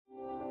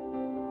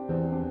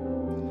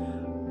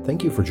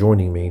Thank you for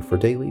joining me for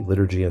Daily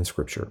Liturgy and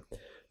Scripture.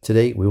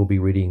 Today we will be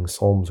reading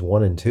Psalms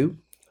 1 and 2,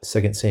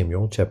 2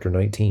 Samuel chapter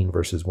 19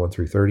 verses 1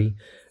 through 30,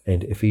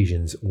 and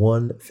Ephesians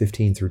 1,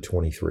 15 through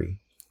 23.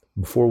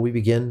 Before we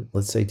begin,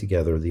 let's say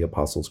together the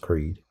Apostles'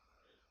 Creed.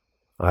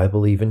 I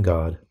believe in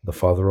God, the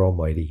Father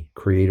Almighty,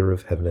 creator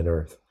of heaven and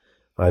earth.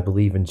 I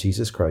believe in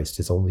Jesus Christ,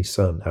 his only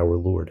Son, our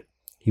Lord.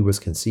 He was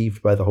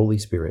conceived by the Holy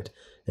Spirit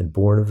and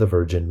born of the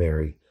Virgin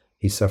Mary.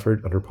 He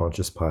suffered under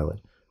Pontius Pilate,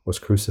 was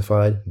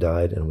crucified,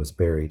 died, and was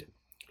buried.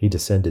 He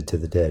descended to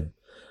the dead.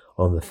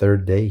 On the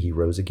third day he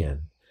rose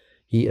again.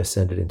 He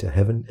ascended into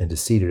heaven and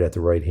is seated at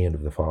the right hand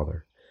of the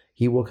Father.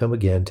 He will come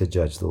again to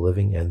judge the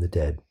living and the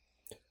dead.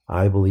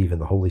 I believe in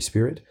the Holy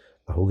Spirit,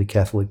 the Holy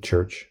Catholic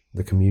Church,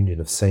 the communion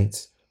of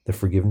saints, the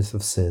forgiveness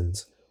of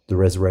sins, the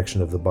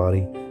resurrection of the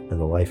body, and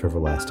the life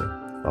everlasting.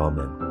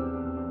 Amen.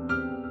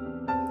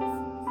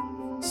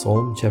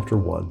 Psalm chapter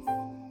 1.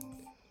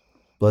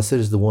 Blessed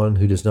is the one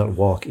who does not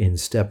walk in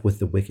step with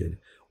the wicked,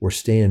 or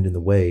stand in the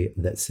way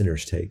that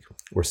sinners take,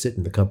 or sit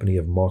in the company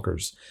of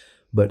mockers,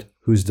 but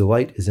whose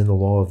delight is in the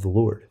law of the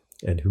Lord,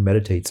 and who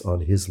meditates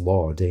on his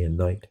law day and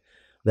night.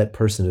 That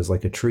person is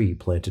like a tree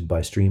planted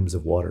by streams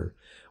of water,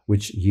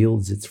 which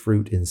yields its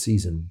fruit in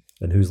season,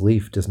 and whose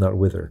leaf does not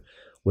wither.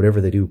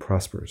 Whatever they do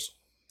prospers.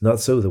 Not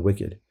so the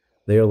wicked.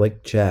 They are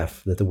like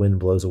chaff that the wind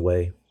blows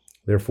away.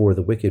 Therefore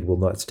the wicked will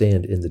not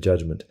stand in the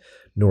judgment,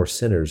 nor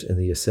sinners in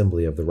the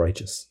assembly of the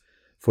righteous.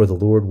 For the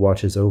Lord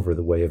watches over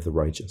the way of the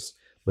righteous,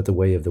 but the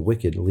way of the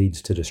wicked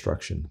leads to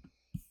destruction.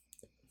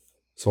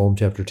 Psalm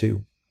chapter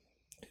 2.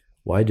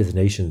 Why do the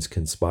nations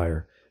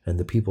conspire, and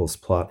the peoples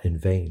plot in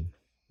vain?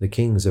 The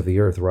kings of the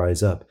earth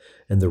rise up,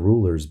 and the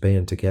rulers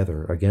band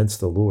together against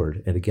the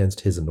Lord and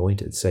against his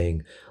anointed,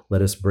 saying,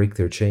 Let us break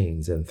their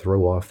chains and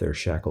throw off their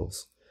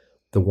shackles.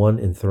 The one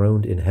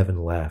enthroned in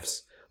heaven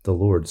laughs. The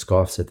Lord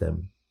scoffs at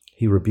them.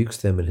 He rebukes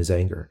them in his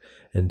anger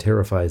and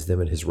terrifies them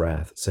in his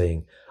wrath,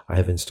 saying, I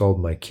have installed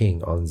my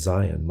king on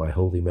Zion, my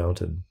holy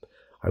mountain.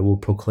 I will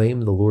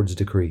proclaim the Lord's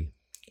decree.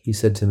 He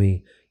said to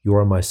me, You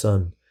are my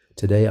son.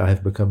 Today I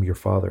have become your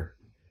father.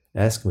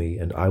 Ask me,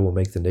 and I will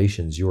make the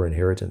nations your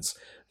inheritance,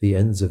 the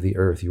ends of the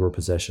earth your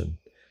possession.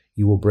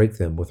 You will break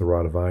them with a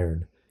rod of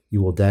iron.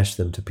 You will dash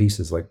them to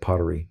pieces like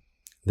pottery.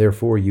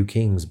 Therefore, you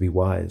kings, be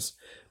wise.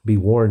 Be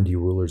warned, you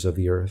rulers of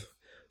the earth.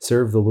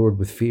 Serve the Lord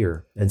with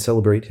fear, and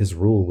celebrate his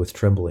rule with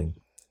trembling.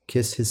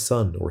 Kiss his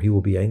son, or he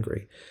will be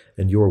angry,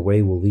 and your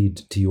way will lead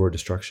to your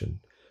destruction.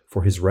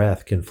 For his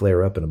wrath can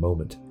flare up in a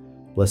moment.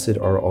 Blessed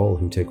are all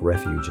who take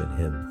refuge in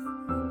him.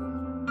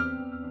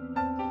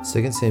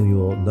 2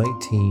 Samuel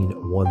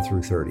 19, 1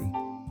 through 30.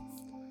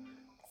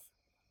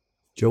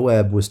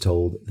 Joab was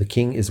told, The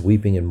king is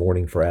weeping and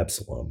mourning for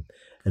Absalom,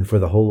 and for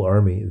the whole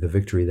army the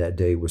victory that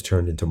day was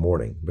turned into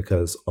mourning,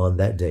 because on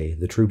that day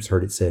the troops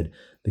heard it said,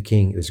 The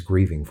king is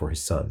grieving for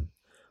his son.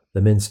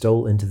 The men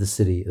stole into the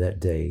city that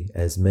day,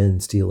 as men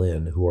steal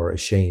in who are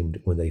ashamed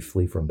when they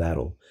flee from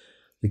battle.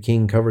 The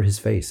king covered his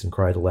face and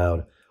cried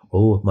aloud,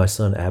 O my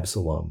son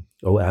Absalom,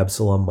 O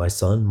Absalom, my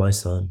son, my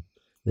son.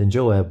 Then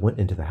Joab went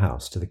into the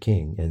house to the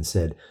king and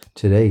said,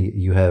 Today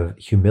you have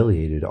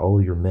humiliated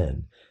all your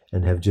men,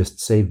 and have just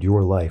saved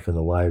your life and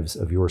the lives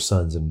of your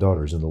sons and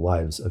daughters and the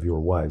lives of your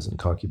wives and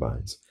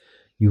concubines.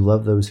 You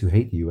love those who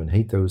hate you and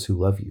hate those who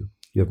love you.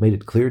 You have made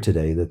it clear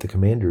today that the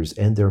commanders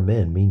and their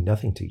men mean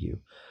nothing to you.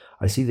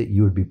 I see that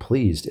you would be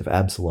pleased if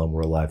Absalom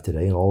were alive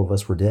today and all of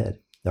us were dead.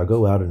 Now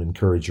go out and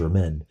encourage your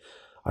men.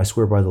 I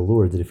swear by the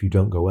Lord that if you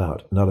don't go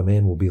out, not a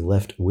man will be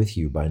left with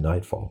you by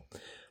nightfall.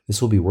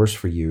 This will be worse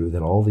for you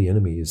than all the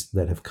enemies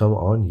that have come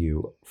on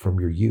you from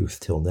your youth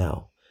till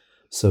now.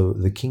 So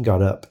the king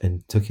got up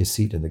and took his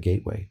seat in the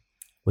gateway.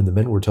 When the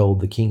men were told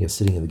the king is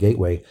sitting in the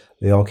gateway,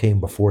 they all came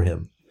before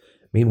him.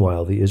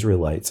 Meanwhile, the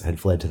Israelites had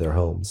fled to their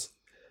homes.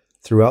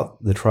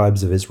 Throughout the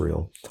tribes of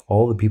Israel,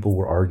 all the people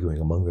were arguing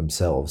among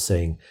themselves,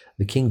 saying,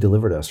 The king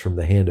delivered us from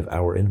the hand of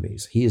our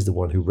enemies. He is the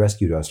one who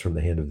rescued us from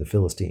the hand of the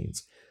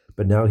Philistines.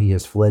 But now he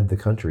has fled the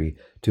country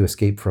to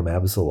escape from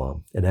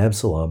Absalom, and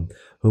Absalom,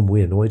 whom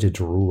we anointed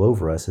to rule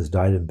over us, has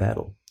died in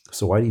battle.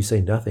 So why do you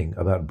say nothing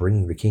about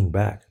bringing the king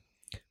back?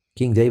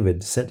 King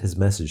David sent his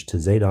message to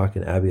Zadok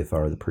and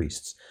Abiathar the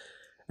priests.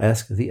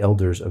 Ask the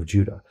elders of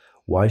Judah,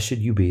 why should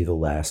you be the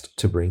last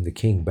to bring the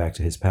king back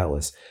to his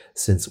palace,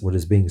 since what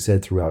is being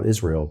said throughout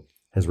Israel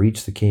has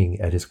reached the king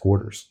at his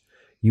quarters?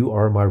 You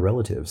are my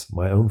relatives,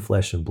 my own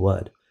flesh and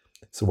blood.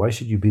 So why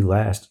should you be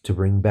last to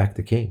bring back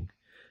the king?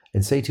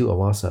 And say to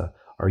Amasa,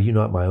 Are you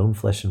not my own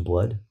flesh and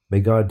blood? May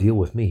God deal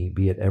with me,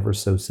 be it ever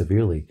so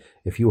severely,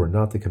 if you are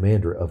not the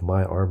commander of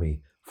my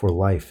army for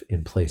life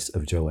in place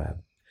of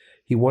Joab.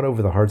 He won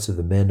over the hearts of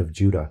the men of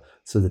Judah,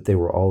 so that they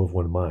were all of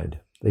one mind.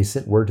 They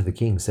sent word to the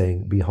king,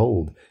 saying,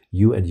 Behold,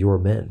 you and your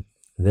men.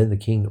 And then the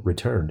king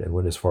returned and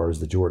went as far as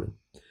the Jordan.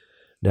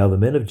 Now the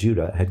men of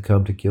Judah had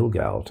come to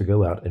Gilgal to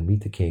go out and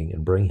meet the king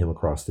and bring him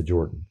across the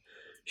Jordan.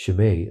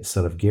 Shimei,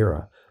 son of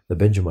Gera, the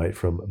Benjamite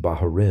from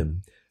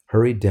Bahurim,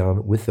 hurried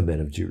down with the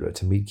men of Judah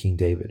to meet King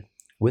David.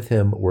 With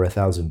him were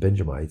 1,000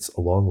 Benjamites,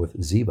 along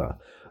with Ziba,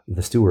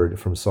 the steward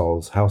from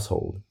Saul's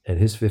household, and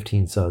his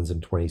 15 sons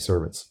and 20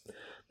 servants.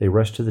 They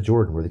rushed to the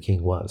Jordan where the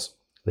king was.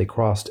 They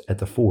crossed at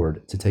the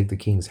ford to take the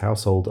king's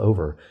household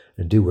over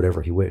and do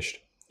whatever he wished.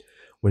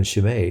 When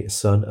Shimei,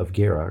 son of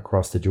Gera,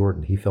 crossed the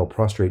Jordan, he fell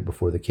prostrate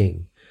before the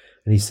king.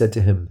 And he said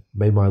to him,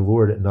 May my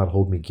lord not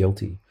hold me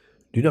guilty.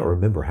 Do not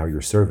remember how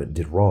your servant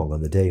did wrong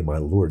on the day my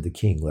lord the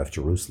king left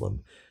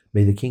Jerusalem.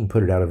 May the king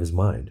put it out of his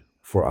mind.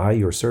 For I,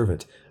 your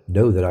servant,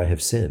 know that I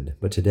have sinned.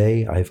 But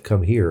today I have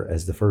come here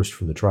as the first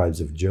from the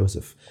tribes of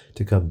Joseph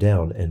to come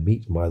down and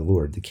meet my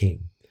lord the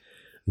king.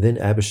 Then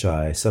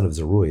Abishai, son of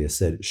Zeruiah,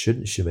 said,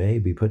 Shouldn't Shimei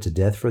be put to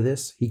death for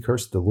this? He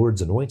cursed the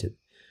Lord's anointed.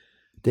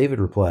 David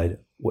replied,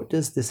 What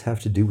does this have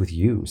to do with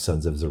you,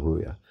 sons of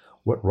Zeruiah?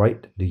 What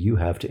right do you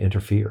have to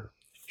interfere?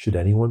 Should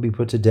anyone be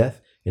put to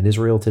death in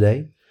Israel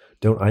today?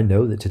 Don't I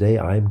know that today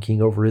I am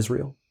king over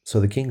Israel? So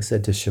the king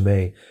said to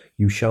Shimei,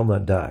 You shall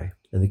not die.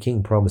 And the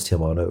king promised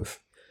him on oath.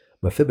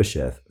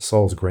 Mephibosheth,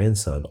 Saul's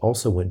grandson,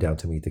 also went down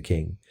to meet the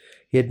king.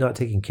 He had not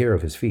taken care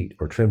of his feet,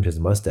 or trimmed his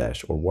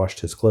mustache, or washed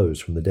his clothes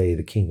from the day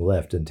the king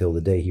left until the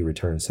day he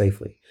returned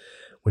safely.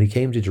 When he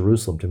came to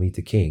Jerusalem to meet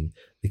the king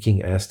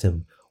asked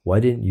him,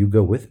 Why didn't you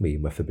go with me,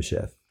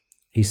 Mephibosheth?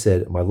 He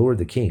said, My lord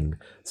the king,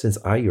 since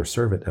I your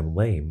servant am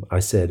lame, I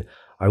said,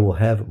 I will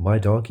have my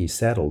donkey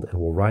saddled and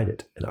will ride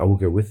it, and I will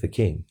go with the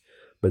king.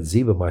 But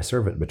Ziba my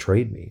servant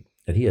betrayed me,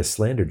 and he has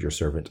slandered your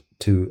servant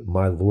to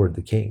my lord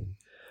the king.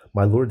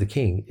 My lord the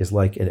king is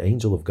like an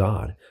angel of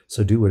God,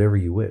 so do whatever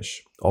you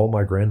wish. All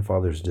my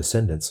grandfather's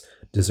descendants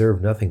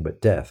deserve nothing but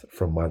death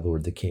from my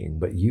lord the king,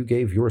 but you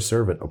gave your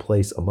servant a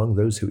place among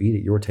those who eat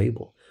at your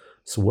table.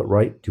 So what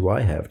right do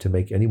I have to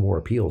make any more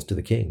appeals to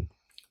the king?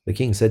 The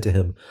king said to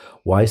him,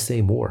 Why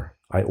say more?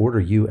 I order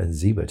you and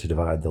Ziba to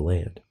divide the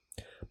land.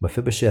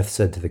 Mephibosheth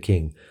said to the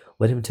king,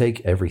 Let him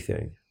take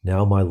everything.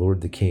 Now my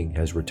lord the king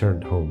has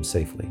returned home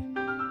safely.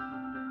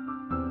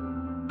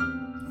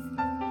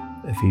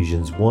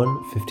 Ephesians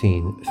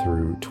 1:15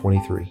 through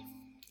 23.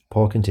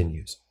 Paul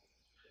continues,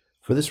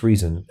 For this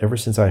reason, ever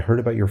since I heard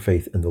about your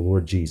faith in the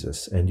Lord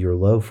Jesus and your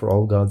love for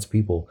all God's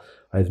people,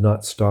 I have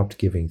not stopped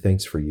giving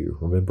thanks for you,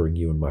 remembering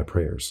you in my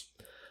prayers.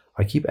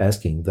 I keep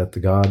asking that the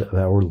God of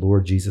our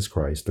Lord Jesus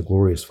Christ, the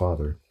glorious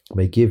Father,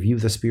 may give you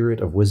the spirit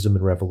of wisdom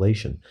and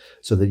revelation,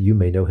 so that you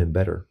may know him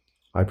better.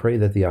 I pray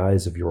that the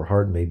eyes of your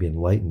heart may be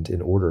enlightened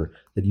in order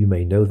that you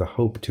may know the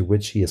hope to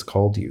which he has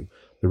called you,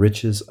 the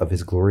riches of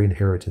his glory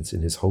inheritance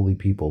in his holy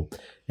people,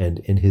 and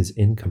in his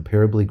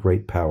incomparably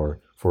great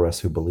power for us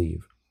who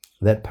believe.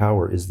 That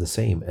power is the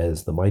same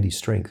as the mighty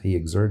strength he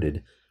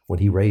exerted when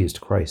he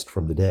raised Christ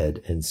from the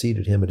dead and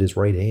seated him at his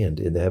right hand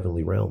in the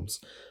heavenly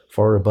realms,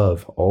 far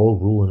above all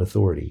rule and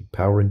authority,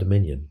 power and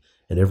dominion,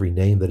 and every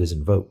name that is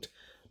invoked,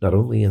 not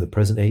only in the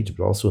present age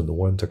but also in the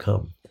one to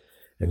come.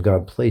 And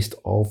God placed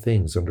all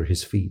things under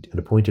his feet and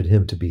appointed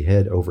him to be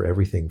head over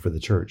everything for the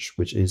church,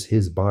 which is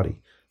his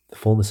body, the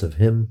fullness of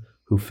him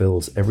who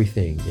fills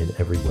everything in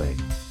every way.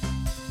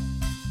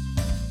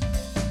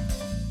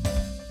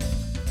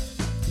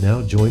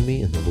 Now join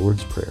me in the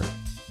Lord's Prayer.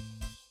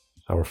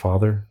 Our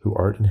Father, who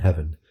art in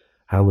heaven,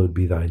 hallowed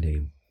be thy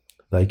name.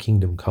 Thy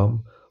kingdom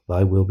come,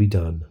 thy will be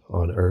done,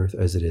 on earth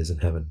as it is in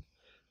heaven.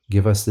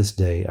 Give us this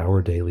day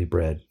our daily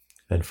bread,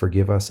 and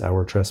forgive us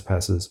our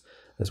trespasses,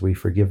 as we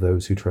forgive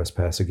those who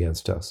trespass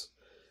against us.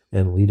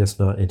 And lead us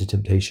not into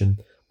temptation,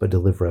 but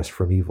deliver us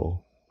from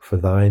evil. For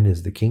thine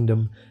is the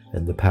kingdom,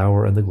 and the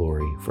power, and the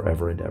glory,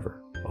 forever and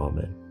ever.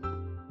 Amen.